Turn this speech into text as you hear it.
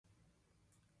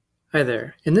Hi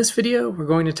there. In this video, we're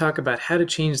going to talk about how to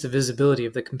change the visibility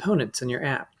of the components in your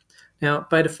app. Now,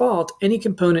 by default, any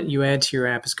component you add to your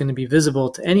app is going to be visible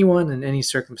to anyone in any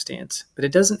circumstance, but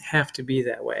it doesn't have to be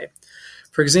that way.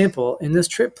 For example, in this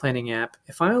trip planning app,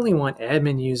 if I only want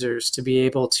admin users to be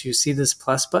able to see this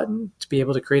plus button to be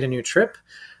able to create a new trip,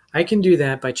 I can do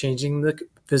that by changing the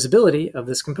visibility of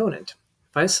this component.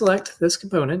 If I select this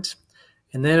component,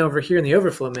 and then over here in the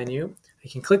overflow menu, I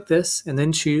can click this and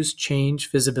then choose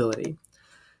Change Visibility.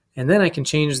 And then I can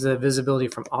change the visibility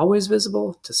from always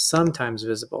visible to sometimes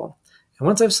visible. And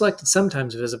once I've selected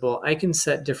sometimes visible, I can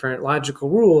set different logical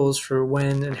rules for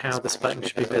when and how this button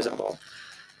should be visible.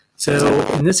 So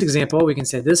in this example, we can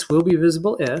say this will be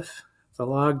visible if the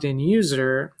logged in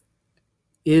user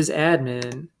is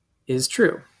admin is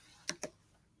true.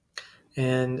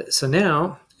 And so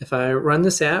now, if I run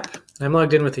this app, and I'm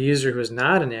logged in with a user who is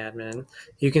not an admin,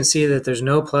 you can see that there's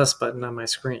no plus button on my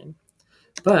screen.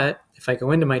 But if I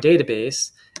go into my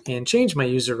database and change my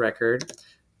user record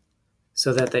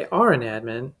so that they are an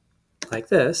admin, like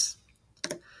this,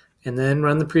 and then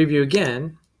run the preview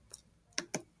again,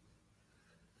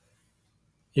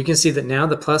 you can see that now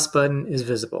the plus button is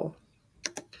visible.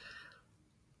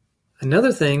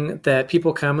 Another thing that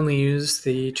people commonly use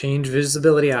the change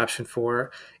visibility option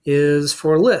for is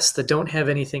for lists that don't have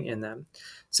anything in them.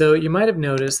 So you might have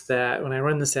noticed that when I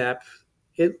run this app,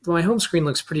 my home screen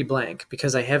looks pretty blank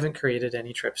because I haven't created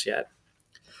any trips yet.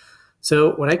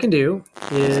 So what I can do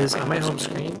is on my home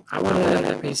screen, I want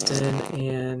to paste in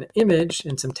an image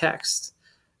and some text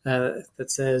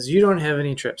that says you don't have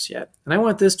any trips yet. And I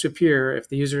want this to appear if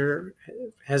the user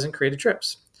hasn't created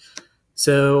trips.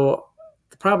 So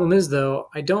the problem is, though,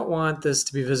 I don't want this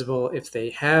to be visible if they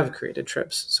have created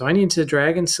trips. So I need to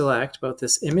drag and select both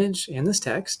this image and this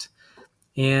text,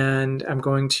 and I'm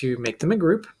going to make them a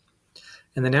group.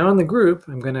 And then now in the group,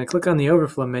 I'm going to click on the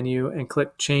overflow menu and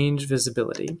click Change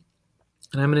Visibility.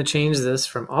 And I'm going to change this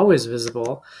from always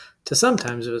visible to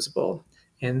sometimes visible.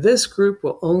 And this group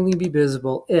will only be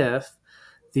visible if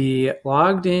the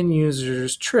logged in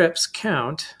user's trips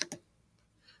count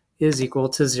is equal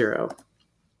to 0.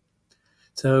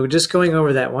 So just going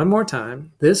over that one more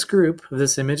time, this group of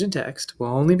this image and text will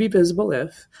only be visible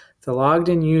if the logged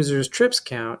in user's trips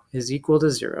count is equal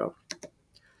to 0.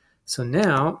 So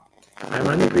now, if I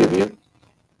run the preview,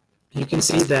 you can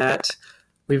see that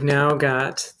we've now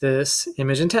got this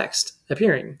image and text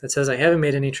appearing that says I haven't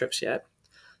made any trips yet.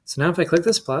 So now if I click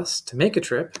this plus to make a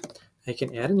trip, I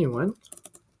can add a new one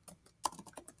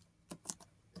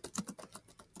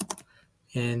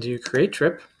and do create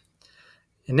trip.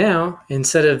 And now,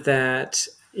 instead of that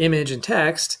image and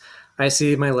text, I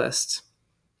see my list.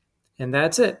 And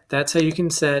that's it. That's how you can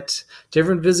set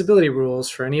different visibility rules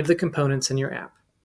for any of the components in your app.